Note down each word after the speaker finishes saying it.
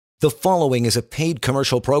The following is a paid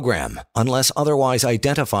commercial program. Unless otherwise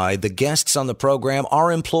identified, the guests on the program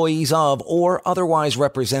are employees of or otherwise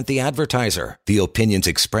represent the advertiser. The opinions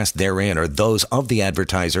expressed therein are those of the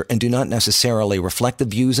advertiser and do not necessarily reflect the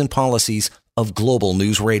views and policies of Global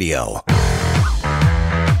News Radio.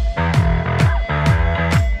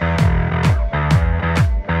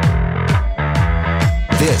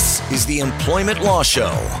 This is the Employment Law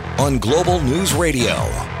Show on Global News Radio.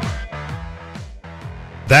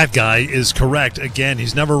 That guy is correct. Again,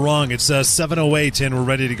 he's never wrong. It's 7:08, and we're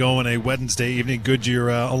ready to go on a Wednesday evening. Good you're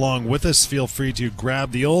along with us. Feel free to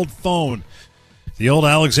grab the old phone, the old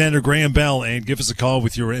Alexander Graham Bell, and give us a call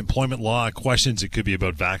with your employment law questions. It could be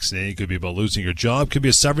about vaccinating. It could be about losing your job. It could be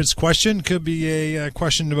a severance question. Could be a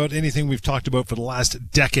question about anything we've talked about for the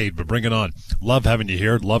last decade, but bring it on. Love having you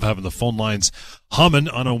here. Love having the phone lines humming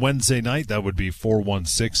on a Wednesday night. That would be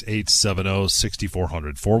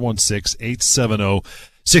 416-870-6400.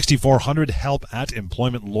 416-870-6400, help at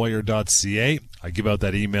employmentlawyer.ca. I give out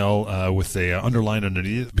that email with a underline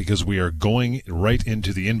underneath it because we are going right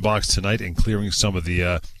into the inbox tonight and clearing some of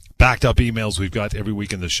the backed up emails we've got every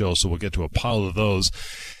week in the show, so we'll get to a pile of those.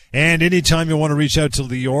 And anytime you want to reach out to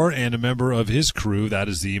Lior and a member of his crew, that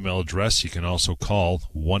is the email address. You can also call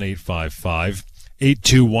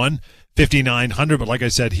 1-855-821-5900. But like I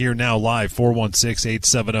said, here now live,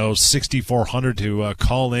 416-870-6400 to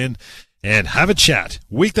call in and have a chat.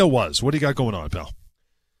 Week that was. What do you got going on, pal?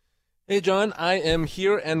 Hey, John, I am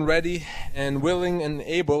here and ready and willing and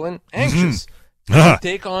able and anxious to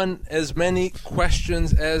take on as many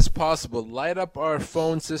questions as possible. Light up our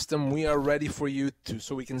phone system. We are ready for you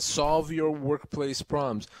so we can solve your workplace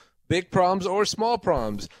problems. Big problems or small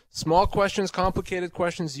problems. Small questions, complicated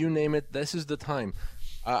questions, you name it. This is the time.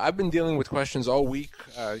 I've been dealing with questions all week,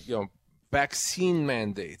 vaccine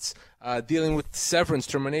mandates, dealing with severance,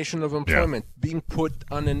 termination of employment, being put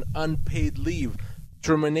on an unpaid leave,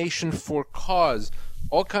 termination for cause,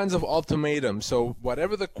 all kinds of ultimatums. So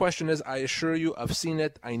whatever the question is, I assure you, I've seen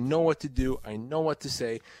it. I know what to do. I know what to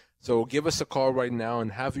say. So give us a call right now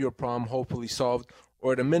and have your problem hopefully solved,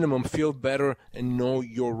 or at a minimum, feel better and know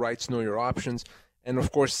your rights, know your options. And,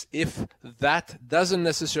 of course, if that doesn't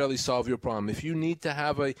necessarily solve your problem, if you need to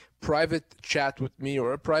have a private chat with me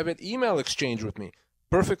or a private email exchange with me,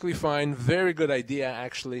 perfectly fine. Very good idea,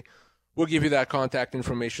 actually. We'll give you that contact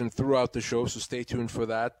information throughout the show, so stay tuned for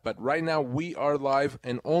that. But right now, we are live,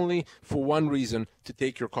 and only for one reason, to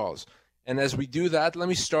take your calls. And as we do that, let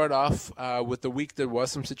me start off with the week there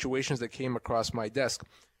was some situations that came across my desk.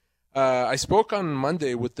 I spoke on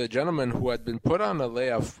Monday with the gentleman who had been put on a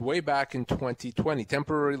layoff way back in 2020,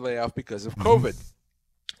 temporary layoff because of COVID.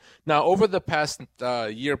 Now, over the past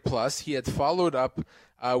year plus, he had followed up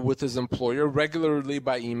with his employer regularly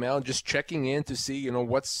by email, just checking in to see,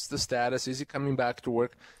 what's the status? Is he coming back to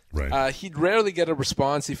work? Right. He'd rarely get a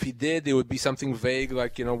response. If he did, it would be something vague,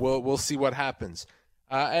 like, we'll see what happens.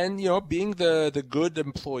 And being the good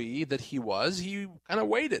employee that he was, he kind of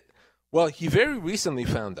waited. Well, he very recently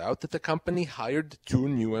found out that the company hired 2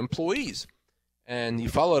 new employees. And he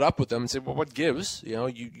followed up with them and said, well, what gives?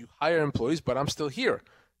 You hire employees, but I'm still here.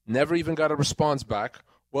 Never even got a response back.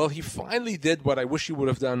 Well, he finally did what I wish he would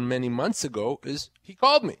have done many months ago, is he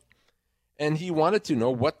called me. And he wanted to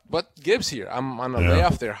know what gives here. I'm on a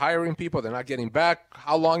layoff. They're hiring people. They're not getting back.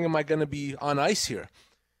 How long am I going to be on ice here?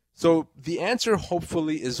 So the answer,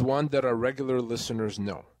 hopefully, is one that our regular listeners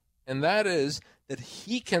know. And that is that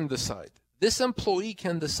he can decide. This employee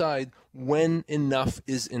can decide when enough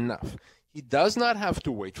is enough. He does not have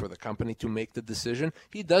to wait for the company to make the decision.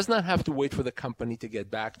 He does not have to wait for the company to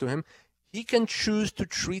get back to him. He can choose to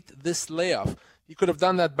treat this layoff. He could have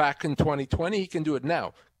done that back in 2020. He can do it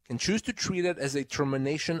now. He can choose to treat it as a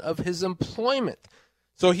termination of his employment.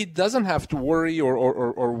 So he doesn't have to worry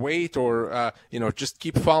or wait or just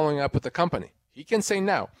keep following up with the company. He can say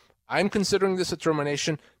now, I'm considering this a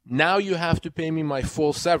termination. Now you have to pay me my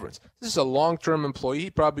full severance. This is a long-term employee.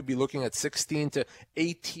 He'd probably be looking at 16 to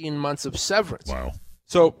 18 months of severance. Wow.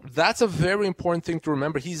 So that's a very important thing to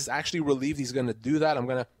remember. He's actually relieved he's going to do that. I'm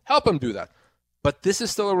going to help him do that. But this is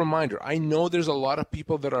still a reminder. I know there's a lot of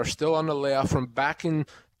people that are still on a layoff from back in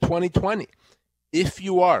 2020. If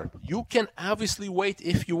you are, you can obviously wait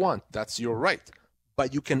if you want. That's your right.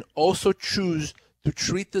 But you can also choose to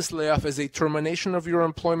treat this layoff as a termination of your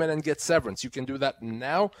employment and get severance. You can do that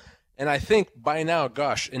now. And I think by now,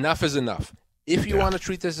 gosh, enough is enough. If you want to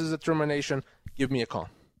treat this as a termination, give me a call.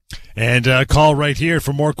 And call right here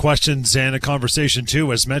for more questions and a conversation,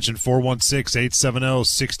 too. As mentioned,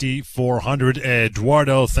 416-870-6400.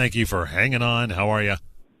 Eduardo, thank you for hanging on. How are you?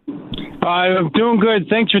 I'm doing good.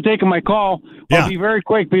 Thanks for taking my call. I'll be very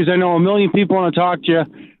quick because I know a million people want to talk to you.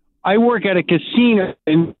 I work at a casino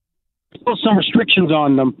and still some restrictions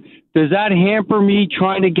on them. Does that hamper me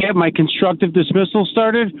trying to get my constructive dismissal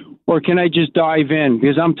started, or can I just dive in?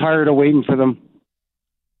 Because I'm tired of waiting for them.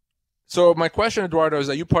 So my question, Eduardo, is: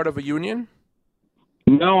 are you part of a union?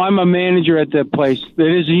 No, I'm a manager at the place. It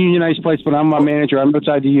is a unionized place, but I'm a manager. I'm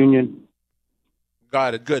outside the union.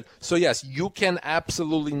 Got it. Good. So yes, you can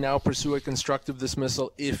absolutely now pursue a constructive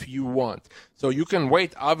dismissal if you want. So you can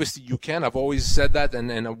wait. Obviously, you can. I've always said that, and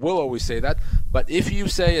I will always say that. But if you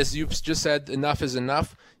say, as you've just said, enough is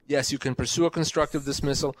enough, yes, you can pursue a constructive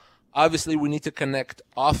dismissal. Obviously, we need to connect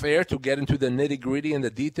off air to get into the nitty-gritty and the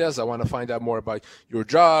details. I want to find out more about your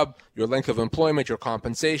job, your length of employment, your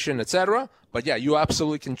compensation, etc. But yeah, you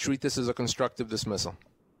absolutely can treat this as a constructive dismissal.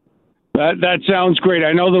 That sounds great.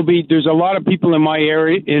 I know there's a lot of people in my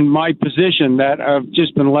area, in my position, that have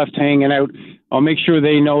just been left hanging out. I'll make sure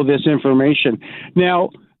they know this information. Now,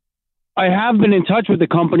 I have been in touch with the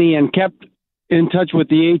company and kept in touch with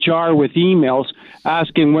the HR with emails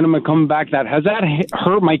asking when am I coming back. Has that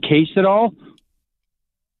hurt my case at all?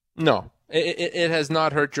 No. It has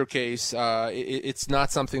not hurt your case. It's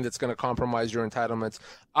not something that's going to compromise your entitlements.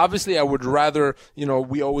 Obviously, I would rather,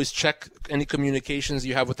 we always check any communications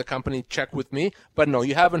you have with the company, check with me. But no,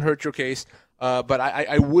 you haven't hurt your case. But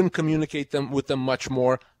I wouldn't communicate with them much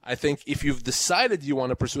more. I think if you've decided you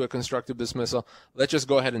want to pursue a constructive dismissal, let's just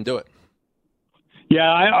go ahead and do it.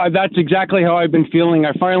 Yeah, that's exactly how I've been feeling.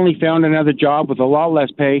 I finally found another job with a lot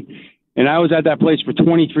less pay, and I was at that place for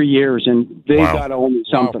 23 years, and they got to owe me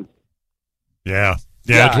something. Wow.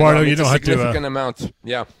 Yeah, Eduardo, you know how to. Significant amount.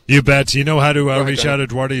 Yeah, you bet. You know how to reach out,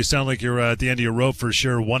 Eduardo. You sound like you're at the end of your rope for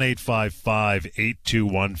sure.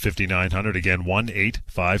 1-855-821-5900. Again,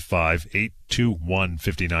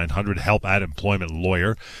 1-855-821-5900. Help at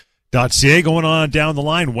employmentlawyer.ca. Going on down the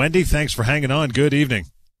line. Wendy, thanks for hanging on. Good evening.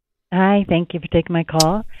 Hi, thank you for taking my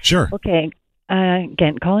call. Sure. Okay,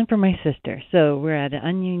 again, calling for my sister. So we're at an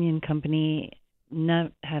ununion company.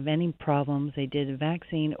 Not have any problems. They did a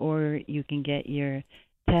vaccine, or you can get your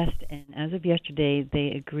test. And as of yesterday,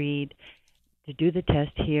 they agreed to do the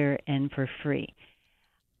test here and for free.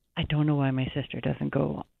 I don't know why my sister doesn't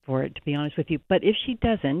go for it, to be honest with you. But if she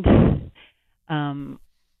doesn't,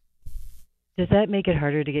 does that make it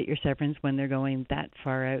harder to get your severance when they're going that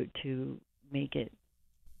far out to make it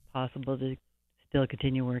possible to still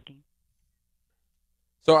continue working?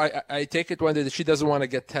 So I take it, Wendy, that she doesn't want to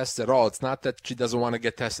get tests at all. It's not that she doesn't want to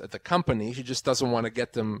get tests at the company. She just doesn't want to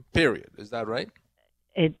get them, period. Is that right?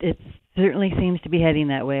 It certainly seems to be heading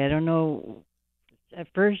that way. I don't know. At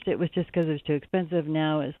first, it was just because it was too expensive.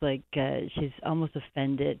 Now it's like she's almost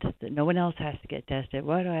offended that no one else has to get tested.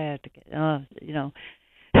 Why do I have to get,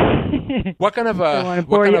 What kind of I don't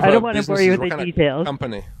want to bore you with the details.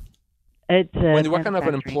 Company? Wendy, what kind of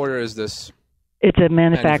an employer is this? It's a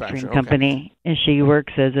manufacturing company, and she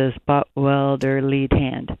works as a spot welder lead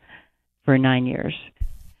hand for 9 years.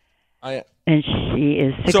 And she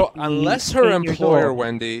is 60. So unless her employer,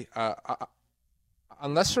 Wendy,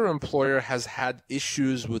 unless her employer has had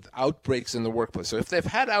issues with outbreaks in the workplace, so if they've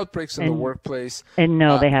had outbreaks in the workplace, and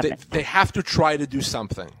no, they haven't. They have to try to do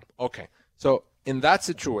something. Okay, so in that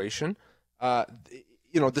situation,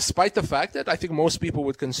 despite the fact that I think most people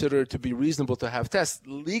would consider it to be reasonable to have tests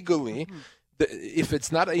legally. If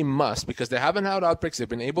it's not a must, because they haven't had outbreaks, they've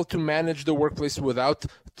been able to manage the workplace without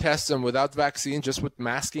tests and without vaccines, just with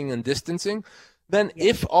masking and distancing, then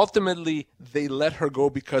if ultimately they let her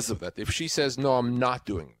go because of that, if she says, no, I'm not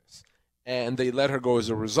doing this, and they let her go as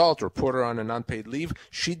a result or put her on an unpaid leave,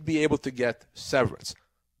 she'd be able to get severance.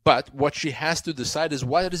 But what she has to decide is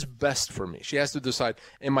what is best for me. She has to decide,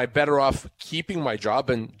 am I better off keeping my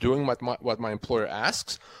job and doing what my employer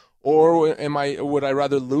asks, or would I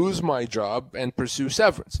rather lose my job and pursue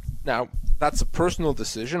severance? Now, that's a personal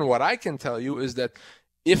decision. What I can tell you is that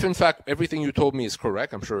if, in fact, everything you told me is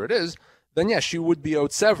correct, I'm sure it is, then, yes, she would be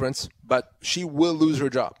owed severance, but she will lose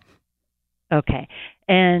her job. Okay.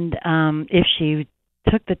 And if she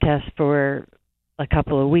took the test for a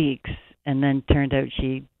couple of weeks and then turned out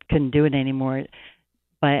she couldn't do it anymore,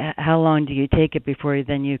 by how long do you take it before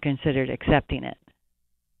then you considered accepting it?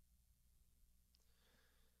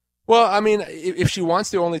 Well, I mean, if she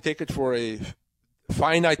wants to only take it for a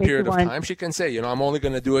finite period of time, she can say, I'm only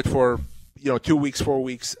going to do it for, 2 weeks, 4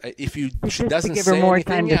 weeks. If she doesn't say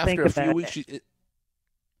anything after a few weeks, to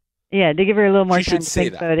give her a little more time to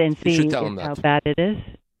think about it and see how bad it is.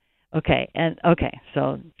 Okay,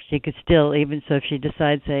 so she could still, even so, if she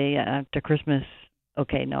decides, say, after Christmas,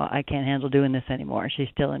 okay, no, I can't handle doing this anymore, she's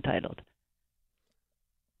still entitled.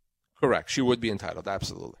 Correct. She would be entitled,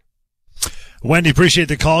 absolutely. Wendy, appreciate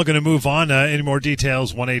the call. Going to move on. Any more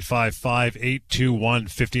details?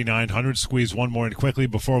 1-855-821-5900. Squeeze one more in quickly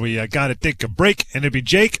before we got to take a break. And it'd be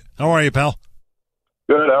Jake. How are you, pal?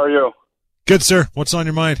 Good. How are you? Good, sir. What's on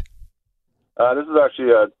your mind? This is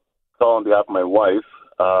actually a call on behalf of my wife.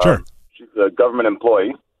 Sure. She's a government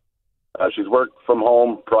employee. She's worked from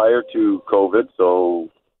home prior to COVID,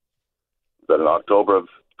 so that in October of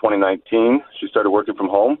 2019, she started working from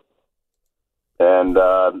home. And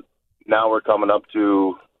now we're coming up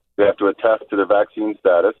to, they have to attest to their vaccine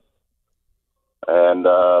status. And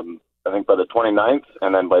I think by the 29th,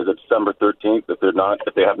 and then by the December 13th, if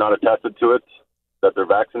they have not attested to it, that they're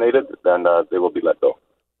vaccinated, then they will be let go.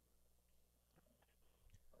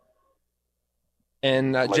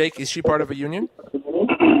 And Jake, is she part of a union?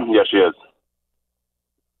 Yes, she is.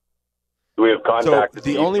 Do we have contact? So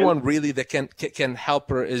the only one really that can help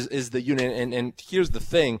her is the union. And here's the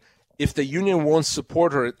thing: if the union won't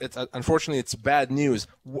support her, unfortunately it's bad news.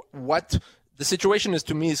 What the situation is,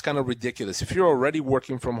 to me, is kind of ridiculous. If you're already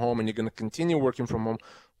working from home and you're going to continue working from home,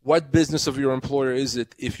 what business of your employer is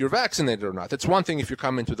it if you're vaccinated or not? It's one thing if you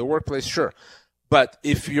come into the workplace, sure. But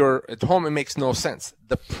if you're at home, it makes no sense.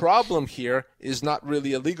 The problem here is not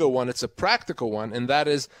really a legal one. It's a practical one, and that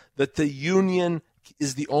is that the union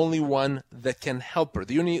is the only one that can help her.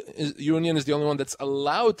 The union is the only one that's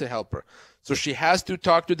allowed to help her. So she has to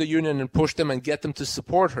talk to the union and push them and get them to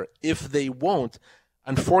support her. If they won't,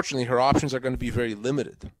 unfortunately, her options are going to be very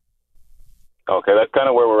limited. Okay, that's kind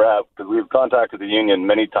of where we're at, because we've contacted the union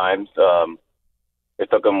many times. It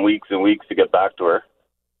took them weeks and weeks to get back to her.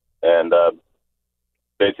 And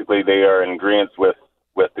basically, they are in agreement with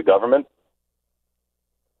the government.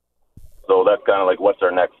 So that's kind of like, what's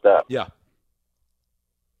our next step? Yeah.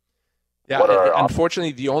 Yeah,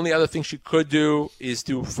 unfortunately, the only other thing she could do is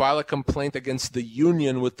to file a complaint against the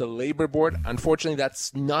union with the labor board. Unfortunately,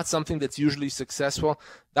 that's not something that's usually successful.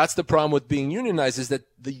 That's the problem with being unionized, is that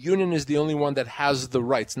the union is the only one that has the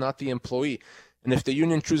rights, not the employee. And if the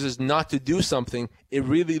union chooses not to do something, it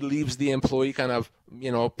really leaves the employee kind of,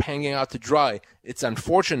 hanging out to dry. It's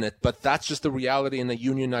unfortunate, but that's just the reality in a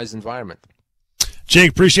unionized environment.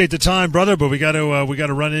 Jake, appreciate the time, brother, but we got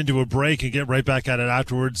to run into a break and get right back at it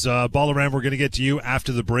afterwards. Balaram, we're going to get to you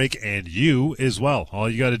after the break, and you as well. All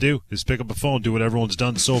you got to do is pick up the phone, do what everyone's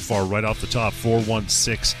done so far right off the top,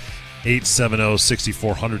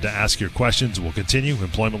 416-870-6400 to ask your questions. We'll continue.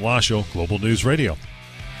 Employment Law Show, Global News Radio.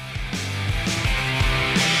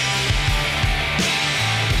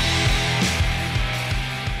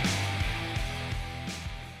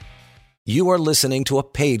 You are listening to a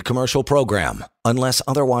paid commercial program. Unless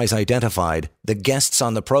otherwise identified, the guests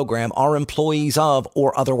on the program are employees of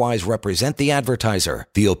or otherwise represent the advertiser.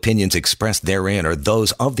 The opinions expressed therein are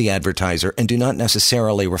those of the advertiser and do not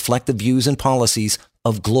necessarily reflect the views and policies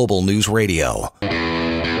of Global News Radio.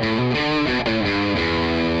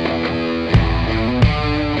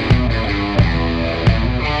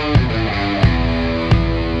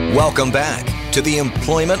 Welcome back to the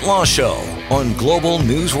Employment Law Show on Global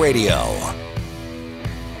News Radio.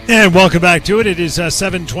 And welcome back to it. It is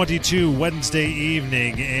 7:22 Wednesday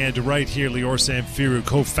evening, and right here, Lior Samfiru,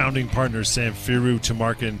 co-founding partner Samfiru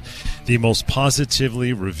Tumarkin, the most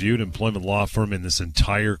positively reviewed employment law firm in this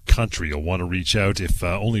entire country. You'll want to reach out, if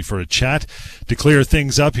only for a chat, to clear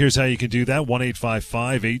things up. Here's how you can do that: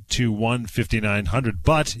 1-855-821-5900.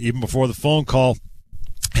 But even before the phone call,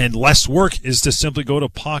 and less work, is to simply go to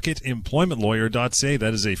pocketemploymentlawyer.ca.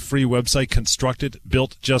 That is a free website constructed,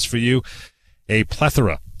 built just for you. A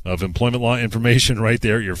plethora of employment law information right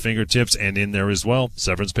there at your fingertips, and in there as well,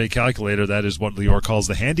 severance pay calculator. That is what Lior calls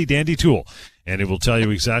the handy dandy tool, and it will tell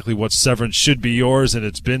you exactly what severance should be yours, and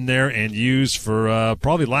it's been there and used for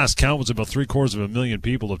probably last count was about 750,000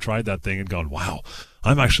 people have tried that thing and gone, wow,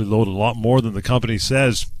 I'm actually loaded a lot more than the company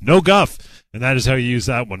says. No guff. And that is how you use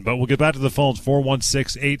that one. But we'll get back to the phones,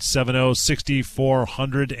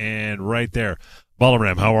 416-870-6400, and right there.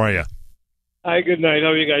 Balaram, how are you? Hi, good night. How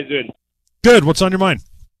are you guys doing? Good. What's on your mind?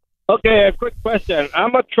 Okay, a quick question.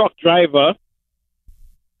 I'm a truck driver.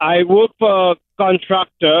 I work for a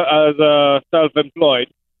contractor as a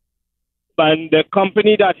self-employed. And the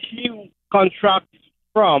company that he contracts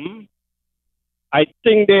from, I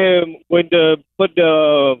think they're going to put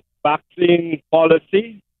the vaccine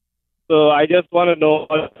policy. So I just want to know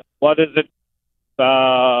what is it,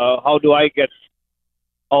 how do I get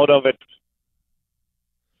out of it?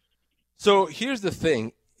 So here's the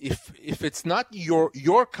thing. If it's not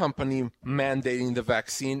your company mandating the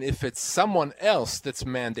vaccine, if it's someone else that's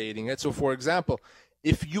mandating it, so for example,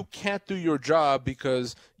 if you can't do your job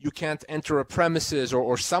because you can't enter a premises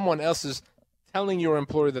or someone else is telling your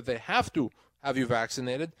employer that they have to have you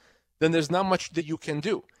vaccinated, then there's not much that you can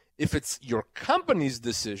do. If it's your company's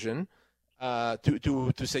decision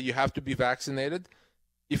to say you have to be vaccinated,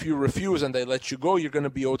 if you refuse and they let you go, you're going to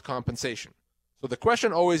be owed compensation. So the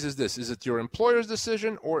question always is this: is it your employer's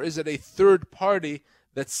decision, or is it a third party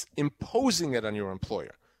that's imposing it on your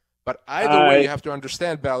employer? But either way, you have to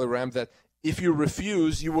understand, Balaram, that if you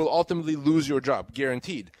refuse, you will ultimately lose your job,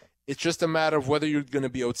 guaranteed. It's just a matter of whether you're going to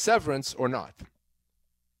be owed severance or not.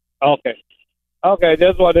 Okay,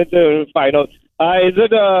 just wanted to find out. Is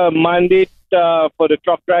it a mandate for the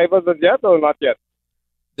truck drivers as yet or not yet?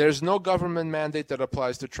 There's no government mandate that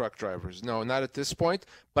applies to truck drivers. No, not at this point.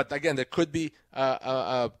 But again, there could be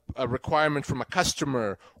a requirement from a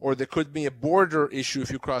customer, or there could be a border issue if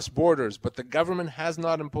you cross borders. But the government has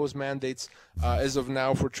not imposed mandates as of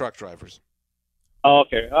now for truck drivers.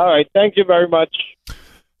 Okay. All right. Thank you very much.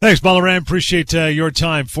 Thanks, Balaram. Appreciate your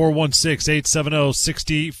time.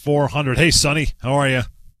 416-870-6400. Hey, Sonny. How are you?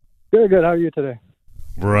 Good. How are you today?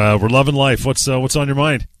 We're loving life. What's on your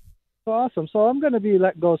mind? Awesome. So I'm going to be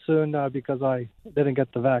let go soon because I didn't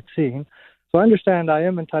get the vaccine. So I understand I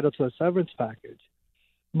am entitled to a severance package.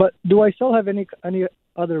 But do I still have any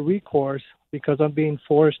other recourse because I'm being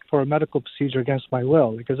forced for a medical procedure against my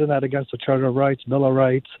will? Like, isn't that against the Charter of Rights, Bill of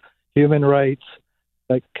Rights, human rights?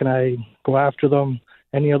 Like, can I go after them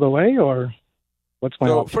any other way, or what's my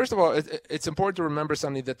option? First of all, it's important to remember,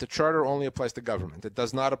 Sonny, that the Charter only applies to government. It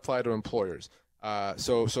does not apply to employers.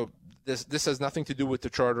 So this has nothing to do with the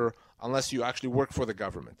Charter unless you actually work for the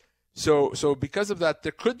government. So because of that,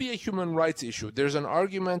 there could be a human rights issue. There's an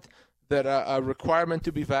argument that a requirement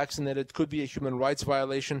to be vaccinated could be a human rights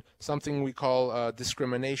violation, something we call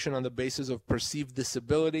discrimination on the basis of perceived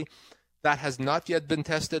disability. That has not yet been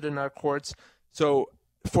tested in our courts. So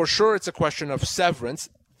for sure, it's a question of severance.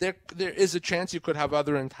 There is a chance you could have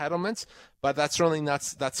other entitlements, but that's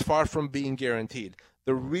far from being guaranteed.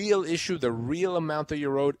 The real issue, the real amount that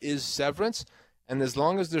you're owed is severance. And as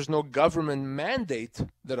long as there's no government mandate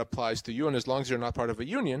that applies to you, and as long as you're not part of a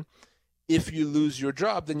union, if you lose your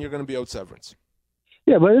job, then you're going to be owed severance.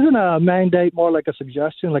 Yeah, but isn't a mandate more like a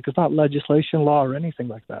suggestion? Like, it's not legislation, law, or anything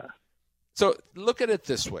like that. So look at it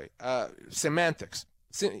this way. Semantics.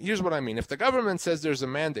 Here's what I mean. If the government says there's a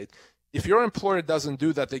mandate, if your employer doesn't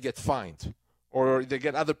do that, they get fined or they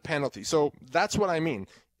get other penalties. So that's what I mean.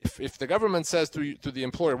 If the government says to the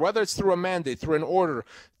employer, whether it's through a mandate, through an order,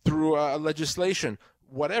 through legislation,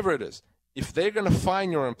 whatever it is, if they're going to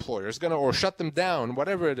fine your employer, or shut them down,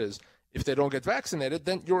 whatever it is, if they don't get vaccinated,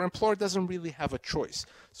 then your employer doesn't really have a choice.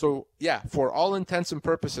 So, yeah, for all intents and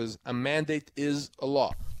purposes, a mandate is a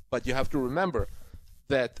law. But you have to remember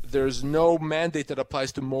that there's no mandate that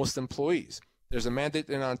applies to most employees. There's a mandate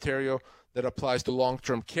in Ontario that applies to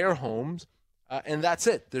long-term care homes, and that's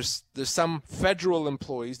it. There's some federal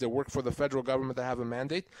employees that work for the federal government that have a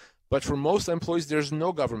mandate, but for most employees, there's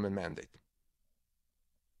no government mandate.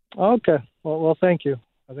 Okay. Well, thank you.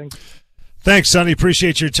 Thanks, Sonny.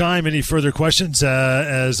 Appreciate your time. Any further questions?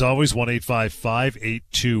 As always,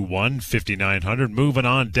 1-855-821-5900. Moving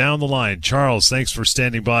on down the line. Charles, thanks for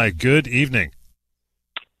standing by. Good evening.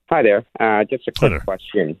 Hi there. Just a quick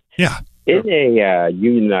question. Yeah. In a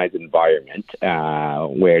unionized environment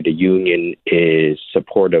where the union is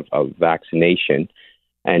supportive of vaccination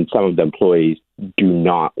and some of the employees do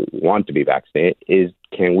not want to be vaccinated,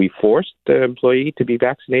 can we force the employee to be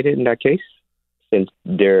vaccinated in that case, since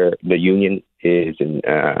the union is in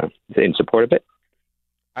support of it?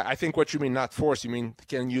 I think what you mean, not force, you mean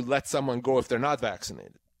can you let someone go if they're not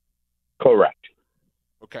vaccinated? Correct.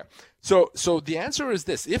 Okay. So the answer is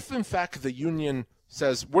this. If, in fact, the union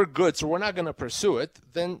says we're good, so we're not going to pursue it,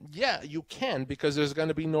 then, yeah, you can, because there's going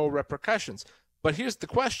to be no repercussions. But here's the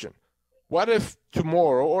question. What if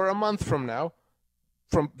tomorrow or a month from now,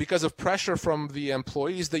 because of pressure from the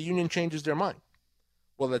employees, the union changes their mind?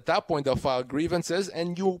 Well, at that point, they'll file grievances,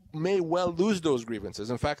 and you may well lose those grievances.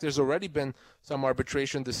 In fact, there's already been some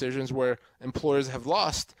arbitration decisions where employers have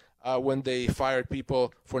lost when they fired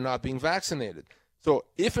people for not being vaccinated. So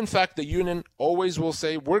if, in fact, the union always will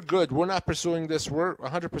say, we're good, we're not pursuing this, we're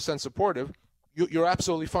 100% supportive, you're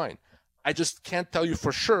absolutely fine. I just can't tell you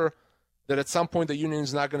for sure that at some point the union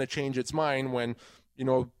is not going to change its mind when,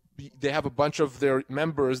 they have a bunch of their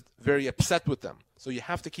members very upset with them. So you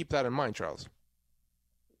have to keep that in mind, Charles.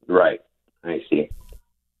 Right. I see.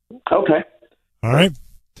 Okay. All right.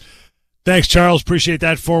 Thanks, Charles. Appreciate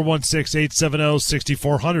that.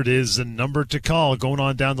 416-870-6400 is the number to call. Going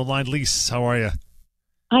on down the line. Lise, how are you?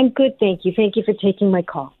 I'm good, thank you. Thank you for taking my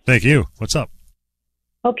call. Thank you. What's up?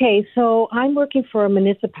 Okay, so I'm working for a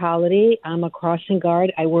municipality. I'm a crossing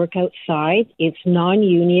guard. I work outside. It's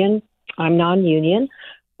non-union. I'm non-union.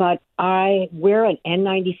 but I wear an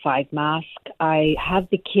N95 mask. I have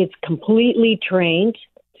the kids completely trained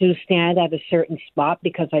to stand at a certain spot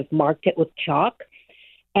because I've marked it with chalk.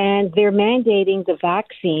 And they're mandating the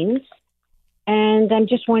vaccines. And I'm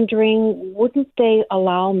just wondering, wouldn't they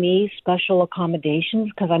allow me special accommodations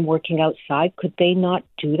because I'm working outside? Could they not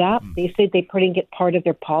do that? They said they're putting it part of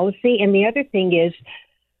their policy. And the other thing is,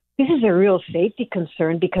 this is a real safety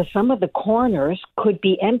concern because some of the corners could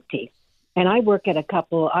be empty. And I work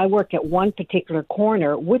at one particular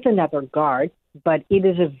corner with another guard, but it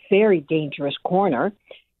is a very dangerous corner.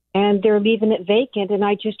 And they're leaving it vacant. And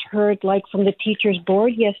I just heard, like, from the teachers'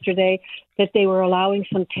 board yesterday that they were allowing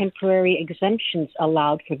some temporary exemptions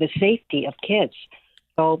allowed for the safety of kids.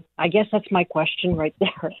 So I guess that's my question right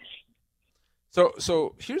there.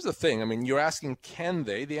 So here's the thing. I mean, you're asking, can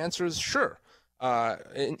they? The answer is sure.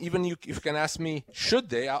 And even if you can ask me, should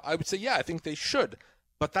they? I would say, yeah, I think they should.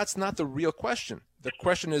 But that's not the real question. The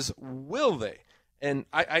question is, will they? And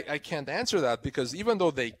I can't answer that because even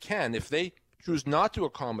though they can, if they choose not to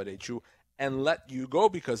accommodate you and let you go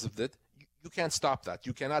because of it, you can't stop that.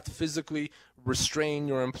 You cannot physically restrain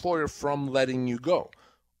your employer from letting you go.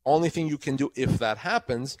 Only thing you can do if that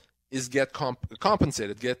happens is get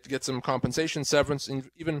compensated, get some compensation, severance,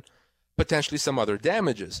 and even potentially some other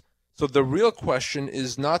damages. So the real question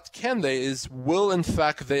is not can they, is will in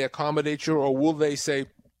fact they accommodate you, or will they say,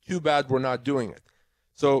 too bad, we're not doing it?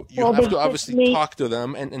 So you have to obviously talk to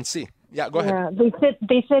them and see. Yeah, go ahead.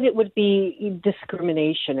 They said it would be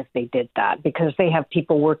discrimination if they did that because they have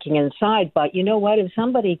people working inside. But you know what? If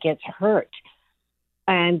somebody gets hurt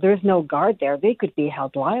and there's no guard there, they could be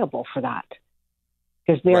held liable for that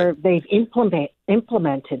because they've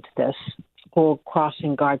implemented this whole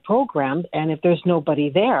crossing guard program. And if there's nobody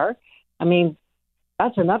there, I mean,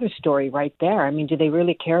 that's another story right there. I mean, do they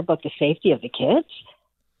really care about the safety of the kids?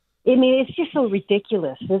 I mean, it's just so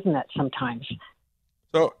ridiculous, isn't it, sometimes?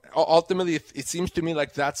 So ultimately, it seems to me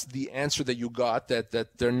like that's the answer that you got,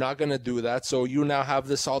 that they're not going to do that. So you now have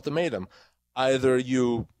this ultimatum. Either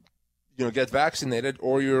you get vaccinated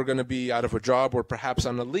or you're going to be out of a job or perhaps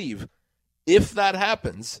on a leave. If that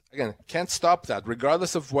happens, again, can't stop that,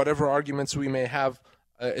 regardless of whatever arguments we may have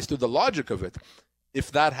as to the logic of it.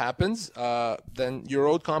 If that happens, then you're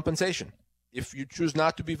owed compensation. If you choose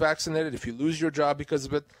not to be vaccinated, if you lose your job because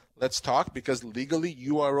of it, let's talk, because legally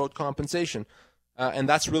you are owed compensation. And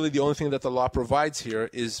that's really the only thing that the law provides here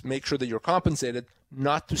is make sure that you're compensated,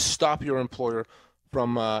 not to stop your employer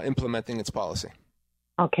from implementing its policy.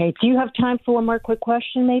 Okay. Do you have time for one more quick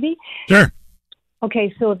question, maybe? Sure.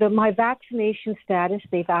 Okay, so my vaccination status,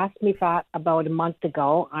 they've asked me that about a month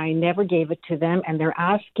ago. I never gave it to them, and they're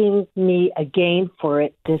asking me again for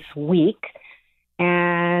it this week.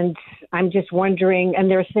 And I'm just wondering,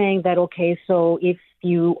 and they're saying that, okay, so if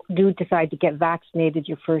you do decide to get vaccinated,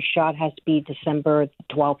 your first shot has to be December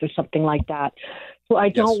 12th or something like that. So I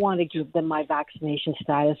don't want to give them my vaccination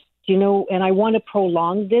status, and I want to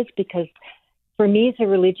prolong this because for me, it's a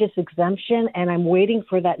religious exemption, and I'm waiting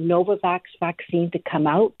for that Novavax vaccine to come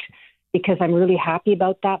out because I'm really happy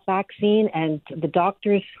about that vaccine. And the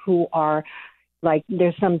doctors who are, like,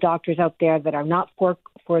 there's some doctors out there that are not for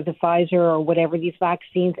the Pfizer or whatever these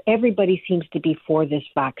vaccines. Everybody seems to be for this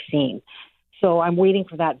vaccine. So I'm waiting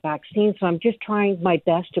for that vaccine. So I'm just trying my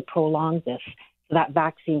best to prolong this so that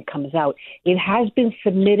vaccine comes out. It has been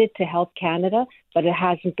submitted to Health Canada, but it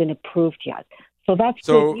hasn't been approved yet. So that's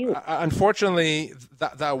unfortunately,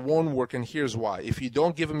 that won't work, and here's why. If you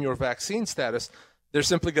don't give them your vaccine status, they're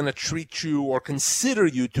simply going to treat you or consider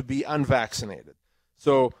you to be unvaccinated.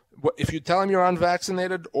 So if you tell them you're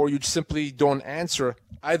unvaccinated or you simply don't answer,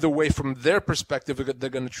 either way, from their perspective, they're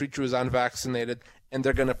going to treat you as unvaccinated, and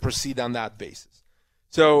they're going to proceed on that basis.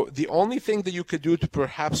 So the only thing that you could do to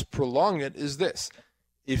perhaps prolong it is this.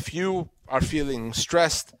 If you are feeling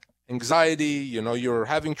stressed, anxiety, you're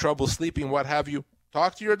having trouble sleeping, what have you,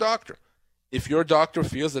 talk to your doctor. If your doctor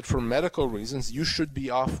feels that for medical reasons you should be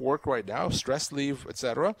off work right now, stress leave,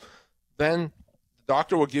 etc., then the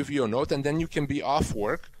doctor will give you a note, and then you can be off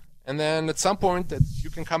work, and then at some point that you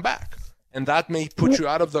can come back. And that may put you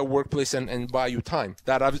out of the workplace and buy you time.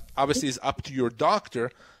 That obviously is up to your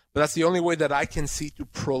doctor, but that's the only way that I can see to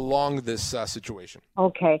prolong this situation.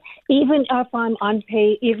 Okay. Even if I'm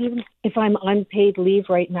unpaid leave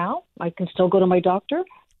right now, I can still go to my doctor?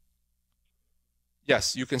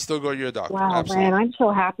 Yes, you can still go to your doctor. Wow, Absolutely. man, I'm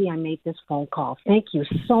so happy I made this phone call. Thank you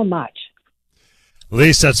so much.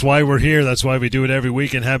 Lise, that's why we're here. That's why we do it every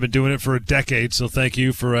week and have been doing it for a decade. So thank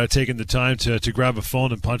you for taking the time to grab a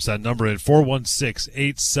phone and punch that number in.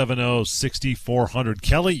 416-870-6400.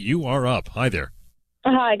 Kelly, you are up. Hi there.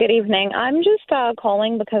 Hi, good evening. I'm just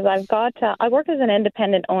calling because I work as an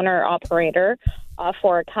independent owner-operator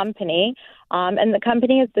for a company, and the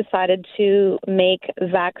company has decided to make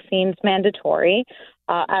vaccines mandatory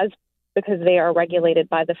because they are regulated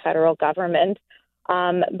by the federal government.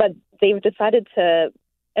 But they've decided to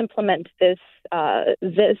implement this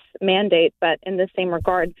mandate, but in the same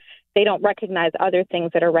regard, they don't recognize other things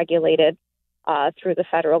that are regulated through the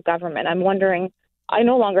federal government. I'm wondering, I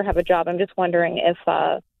no longer have a job. I'm just wondering if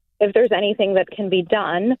there's anything that can be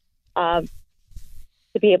done to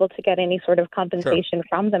be able to get any sort of compensation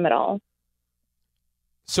from them at all.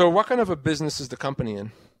 So what kind of a business is the company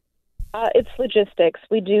in? It's logistics.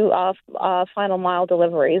 We do final mile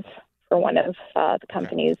deliveries for one of the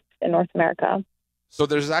companies in North America. So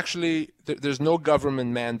there's no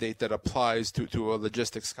government mandate that applies to a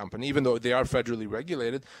logistics company, even though they are federally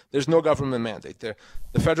regulated. There's no government mandate. The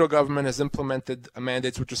federal government has implemented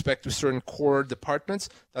mandates with respect to certain core departments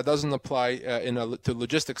that doesn't apply to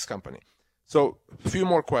logistics company. So a few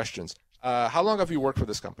more questions. How long have you worked for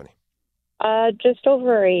this company? Just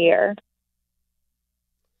over a year.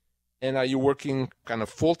 And are you working kind of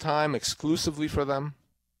full-time, exclusively for them?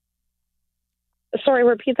 Sorry,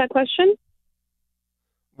 repeat that question?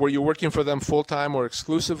 Were you working for them full-time or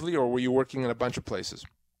exclusively, or were you working in a bunch of places?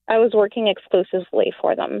 I was working exclusively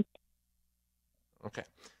for them. Okay.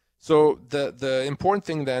 So the important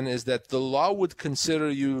thing then is that the law would consider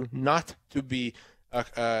you not to be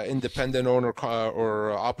an independent owner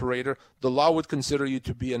or operator. The law would consider you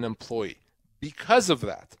to be an employee. Because of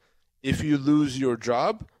that, if you lose your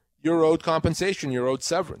job, you're owed compensation, you're owed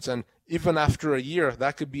severance. And even after a year,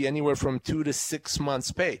 that could be anywhere from 2 to 6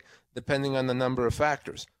 months' pay, depending on the number of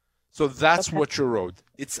factors. So that's what you're owed.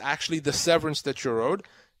 It's actually the severance that you're owed.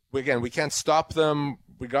 Again, we can't stop them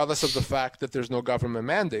regardless of the fact that there's no government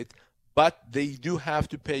mandate, but they do have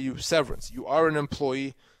to pay you severance. You are an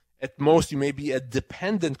employee. At most, you may be a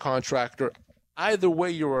dependent contractor. Either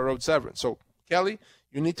way, you are owed severance. So, Kelly,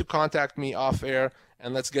 you need to contact me off air,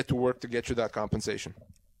 and let's get to work to get you that compensation.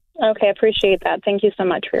 Okay, appreciate that. Thank you so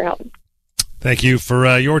much for your help. Thank you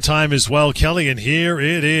for your time as well, Kelly. And here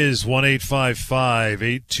it is,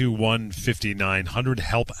 1-855-821-5900,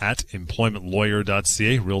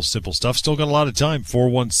 help@employmentlawyer.ca. Real simple stuff. Still got a lot of time.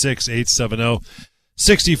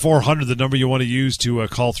 416-870-6400, the number you want to use to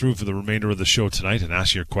call through for the remainder of the show tonight and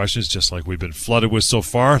ask your questions, just like we've been flooded with so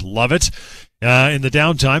far. Love it. In the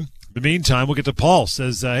downtime, in the meantime, we'll get to Paul.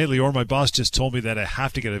 Says, hey, Lior, my boss just told me that I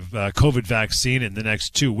have to get a COVID vaccine in the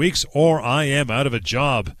next 2 weeks or I am out of a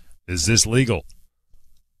job. Is this legal?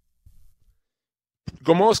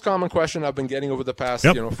 The most common question I've been getting over the past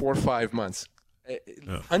 4 or 5 months.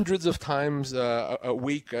 Hundreds of times a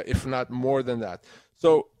week, if not more than that.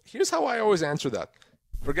 So here's how I always answer that.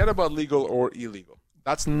 Forget about legal or illegal.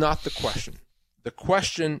 That's not the question. The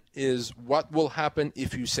question is what will happen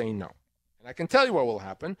if you say no. And I can tell you what will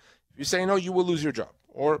happen. If you say no, you will lose your job.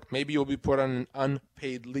 Or maybe you'll be put on an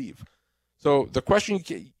unpaid leave. So the question,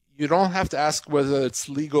 you don't have to ask whether it's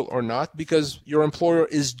legal or not because your employer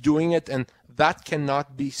is doing it and that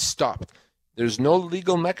cannot be stopped. There's no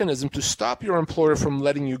legal mechanism to stop your employer from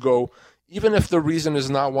letting you go, even if the reason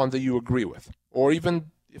is not one that you agree with, or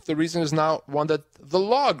even if the reason is not one that the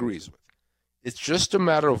law agrees with. It's just a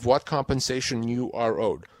matter of what compensation you are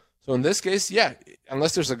owed. So in this case,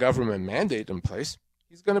 unless there's a government mandate in place,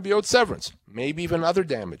 he's going to be owed severance, maybe even other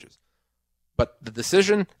damages. But the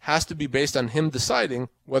decision has to be based on him deciding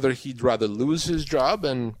whether he'd rather lose his job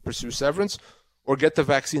and pursue severance or get the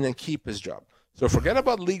vaccine and keep his job. So forget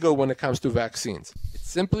about legal when it comes to vaccines. It's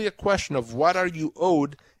simply a question of what are you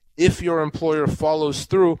owed if your employer follows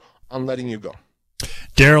through on letting you go.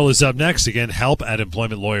 Daryl is up next. Again,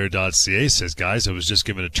 help@employmentlawyer.ca. Says, guys, I was just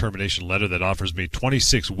given a termination letter that offers me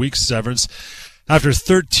 26 weeks severance. After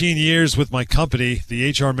 13 years with my company, the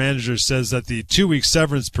HR manager says that the 2-week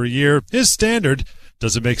severance per year is standard.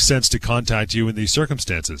 Does it make sense to contact you in these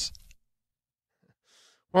circumstances?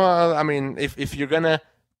 Well, I mean, if you're going to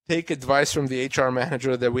take advice from the HR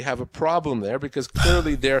manager, that we have a problem there because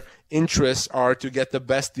clearly their interests are to get the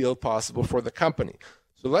best deal possible for the company.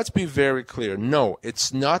 So let's be very clear. No,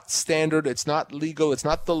 it's not standard. It's not legal. It's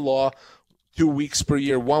not the law. 2 weeks per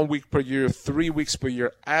year, 1 week per year, 3 weeks per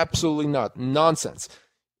year. Absolutely not. Nonsense.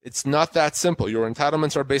 It's not that simple. Your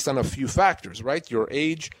entitlements are based on a few factors, right? Your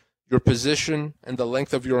age, your position, and the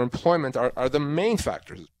length of your employment are the main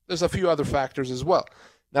factors. There's a few other factors as well.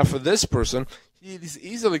 Now, for this person, he's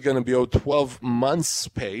easily going to be owed 12 months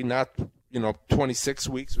pay, not 26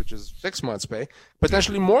 weeks, which is 6 months pay,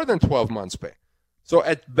 potentially more than 12 months pay. So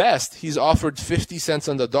at best, he's offered 50 cents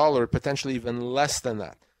on the dollar, potentially even less than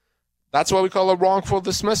that. That's what we call a wrongful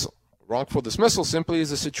dismissal. Wrongful dismissal simply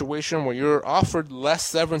is a situation where you're offered less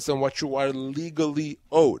severance than what you are legally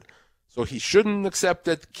owed. So he shouldn't accept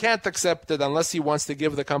it, can't accept it unless he wants to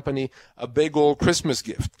give the company a big old Christmas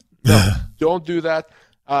gift. No, don't do that.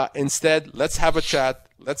 Instead, let's have a chat.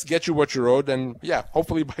 Let's get you what you're owed. And yeah,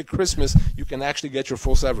 hopefully by Christmas, you can actually get your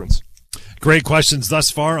full severance. Great questions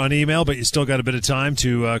thus far on email, but you still got a bit of time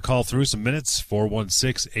to call through some minutes.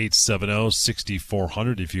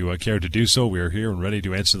 416-870-6400 if you care to do so. We are here and ready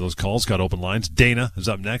to answer those calls. Got open lines. Dana is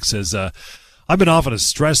up next. Says, I've been off on a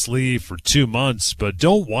stress leave for 2 months, but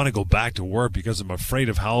don't want to go back to work because I'm afraid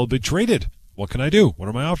of how I'll be treated. What can I do? What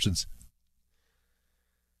are my options?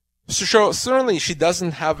 So certainly she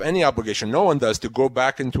doesn't have any obligation. No one does to go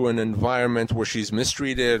back into an environment where she's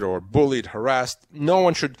mistreated or bullied, harassed. No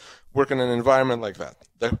one should work in an environment like that.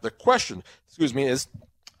 The question, is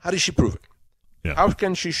how does she prove it? Yeah. How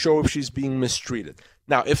can she show if she's being mistreated?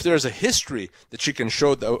 Now, if there's a history that she can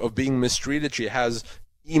show of being mistreated, she has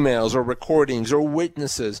emails or recordings or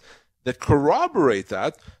witnesses that corroborate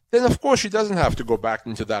that, then of course she doesn't have to go back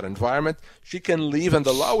into that environment. She can leave, and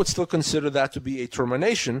the law would still consider that to be a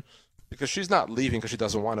termination because she's not leaving because she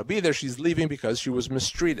doesn't want to be there. She's leaving because she was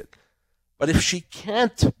mistreated. But if she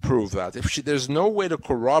can't prove that, there's no way to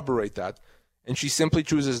corroborate that, and she simply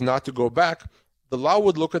chooses not to go back, the law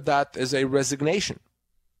would look at that as a resignation.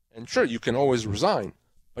 And sure, you can always resign,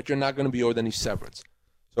 but you're not going to be owed any severance.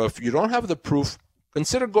 So if you don't have the proof,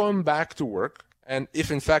 consider going back to work. And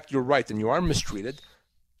if in fact you're right and you are mistreated,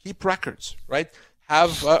 keep records, right?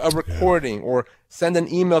 Have a recording or send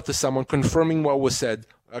an email to someone confirming what was said,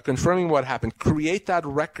 confirming what happened. Create that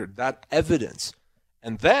record, that evidence.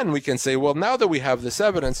 And then we can say, well, now that we have this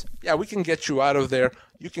evidence, yeah, we can get you out of there.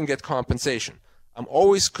 You can get compensation. I'm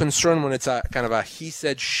always concerned when it's a kind of a he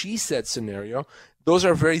said, she said scenario. Those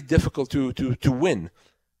are very difficult to win.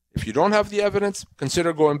 If you don't have the evidence,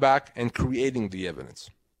 consider going back and creating the evidence.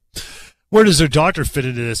 Where does her doctor fit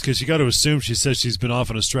into this? Because you got to assume she says she's been off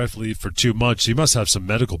on a stress leave for 2 months. She must have some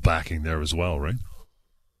medical backing there as well, right?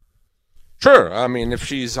 Sure. I mean, if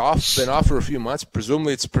she's been off for a few months,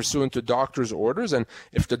 presumably it's pursuant to doctor's orders. And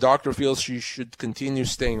if the doctor feels she should continue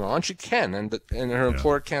staying on, she can. And her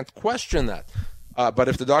employer can't question that. But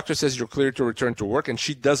if the doctor says you're cleared to return to work and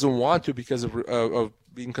she doesn't want to because of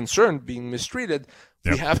being concerned, being mistreated,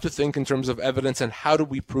 we have to think in terms of evidence and how do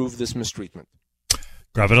we prove this mistreatment.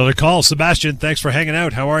 Grab another call. Sebastian, thanks for hanging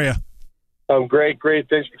out. How are you? I'm great.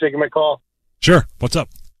 Thanks for taking my call. Sure. What's up?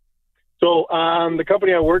 So the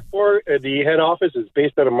company I work for, the head office is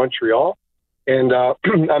based out of Montreal, and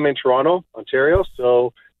I'm in Toronto, Ontario.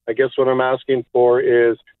 So I guess what I'm asking for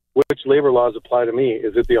is which labor laws apply to me?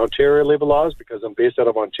 Is it the Ontario labor laws because I'm based out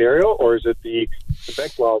of Ontario, or is it the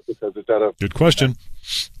Quebec laws because it's out of... Good question.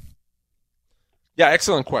 Yeah,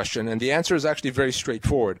 excellent question. And the answer is actually very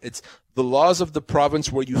straightforward. It's the laws of the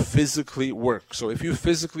province where you physically work. So if you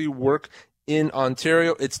physically work in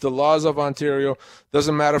Ontario, it's the laws of Ontario.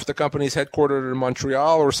 Doesn't matter if the company is headquartered in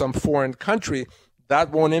Montreal or some foreign country.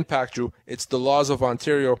 That won't impact you. It's the laws of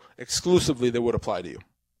Ontario exclusively that would apply to you.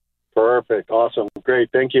 Perfect. Awesome. Great.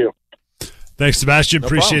 Thank you. Thanks, Sebastian.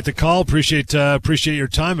 Appreciate the call. Appreciate your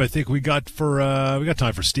time. I think we got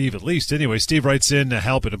time for Steve at least. Anyway, Steve writes in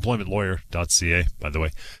help@employmentlawyer.ca, by the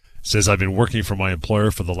way. Says, I've been working for my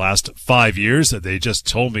employer for the last 5 years. They just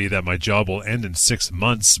told me that my job will end in 6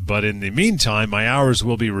 months, but in the meantime, my hours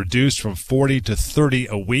will be reduced from 40 to 30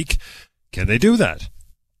 a week. Can they do that?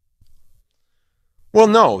 Well,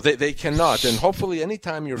 no, they cannot. And hopefully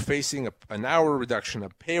anytime you're facing an hour reduction, a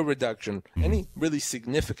pay reduction, any really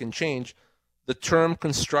significant change, the term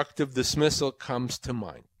constructive dismissal comes to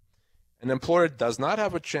mind. An employer does not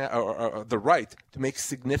have the right to make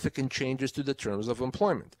significant changes to the terms of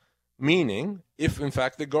employment. Meaning, if in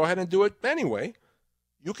fact they go ahead and do it anyway,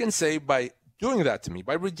 you can say by doing that to me,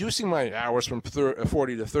 by reducing my hours from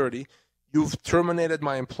 40 to 30, you've terminated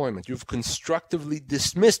my employment. You've constructively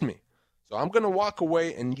dismissed me. So I'm going to walk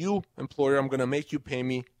away, and you, employer, I'm going to make you pay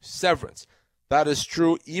me severance. That is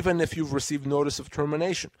true even if you've received notice of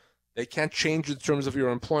termination. They can't change the terms of your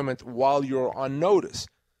employment while you're on notice.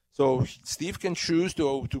 So Steve can choose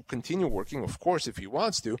to continue working, of course, if he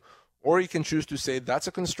wants to, or he can choose to say, that's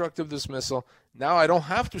a constructive dismissal. Now I don't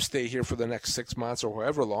have to stay here for the next 6 months or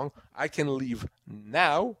however long. I can leave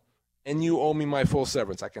now, and you owe me my full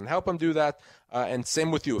severance. I can help him do that. And same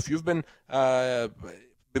with you. If you've been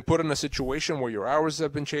put in a situation where your hours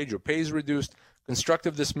have been changed, your pay is reduced,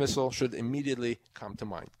 constructive dismissal should immediately come to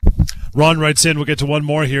mind. Ron writes in, we'll get to one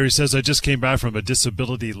more here. He says, I just came back from a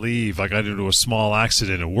disability leave. I got into a small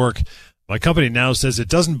accident at work. My company now says it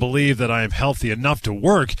doesn't believe that I am healthy enough to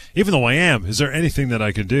work, even though I am. Is there anything that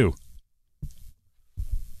I can do?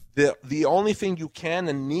 The only thing you can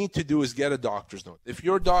and need to do is get a doctor's note. If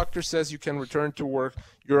your doctor says you can return to work,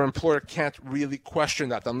 your employer can't really question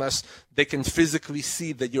that unless they can physically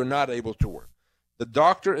see that you're not able to work. The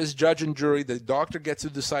doctor is judge and jury. The doctor gets to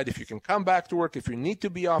decide if you can come back to work, if you need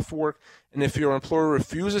to be off work, and if your employer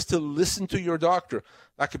refuses to listen to your doctor,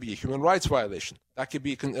 that could be a human rights violation. That could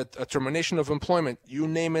be a termination of employment. You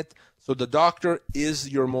name it. So the doctor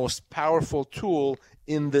is your most powerful tool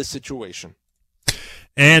in this situation.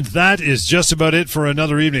 And that is just about it for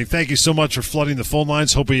another evening. Thank you so much for flooding the phone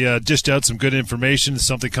lines. Hope we dished out some good information. If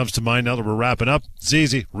something comes to mind now that we're wrapping up, it's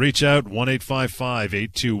easy. Reach out,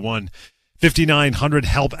 1-855-821-5900,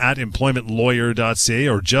 help@employmentlawyer.ca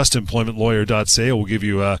or justemploymentlawyer.ca. We'll give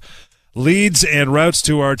you leads and routes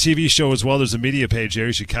to our TV show as well. There's a media page there.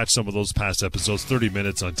 You should catch some of those past episodes, 30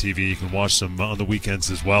 minutes on TV. You can watch them on the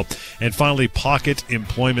weekends as well. And finally,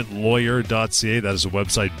 pocketemploymentlawyer.ca. That is a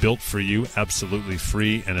website built for you, absolutely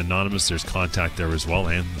free and anonymous. There's contact there as well,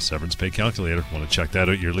 and the severance pay calculator. Want to check that out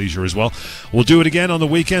at your leisure as well. We'll do it again on the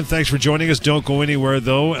weekend. Thanks for joining us. Don't go anywhere,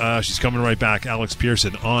 though. She's coming right back. Alex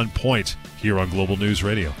Pearson on point here on Global News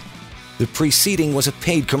Radio. The preceding was a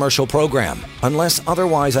paid commercial program. Unless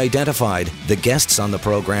otherwise identified, the guests on the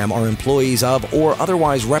program are employees of or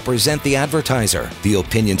otherwise represent the advertiser. The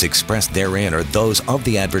opinions expressed therein are those of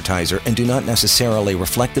the advertiser and do not necessarily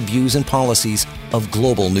reflect the views and policies of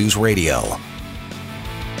Global News Radio.